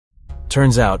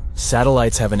Turns out,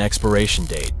 satellites have an expiration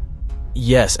date.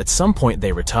 Yes, at some point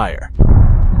they retire.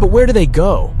 But where do they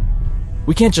go?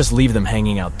 We can't just leave them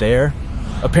hanging out there.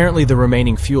 Apparently the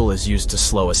remaining fuel is used to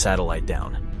slow a satellite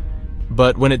down.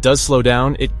 But when it does slow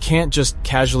down, it can't just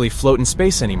casually float in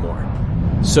space anymore.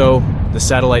 So, the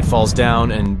satellite falls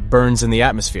down and burns in the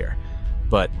atmosphere.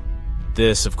 But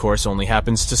this, of course, only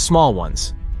happens to small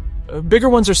ones. Bigger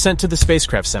ones are sent to the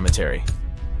spacecraft cemetery.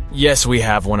 Yes, we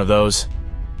have one of those.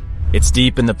 It's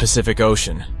deep in the Pacific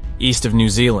Ocean, east of New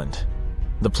Zealand.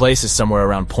 The place is somewhere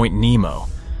around Point Nemo,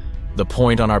 the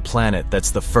point on our planet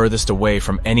that's the furthest away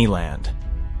from any land.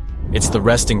 It's the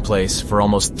resting place for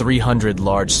almost 300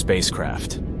 large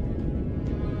spacecraft.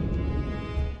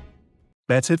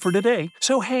 That's it for today.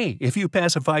 So hey, if you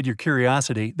pacified your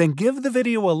curiosity, then give the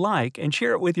video a like and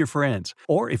share it with your friends.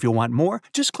 Or if you want more,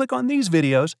 just click on these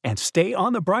videos and stay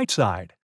on the bright side.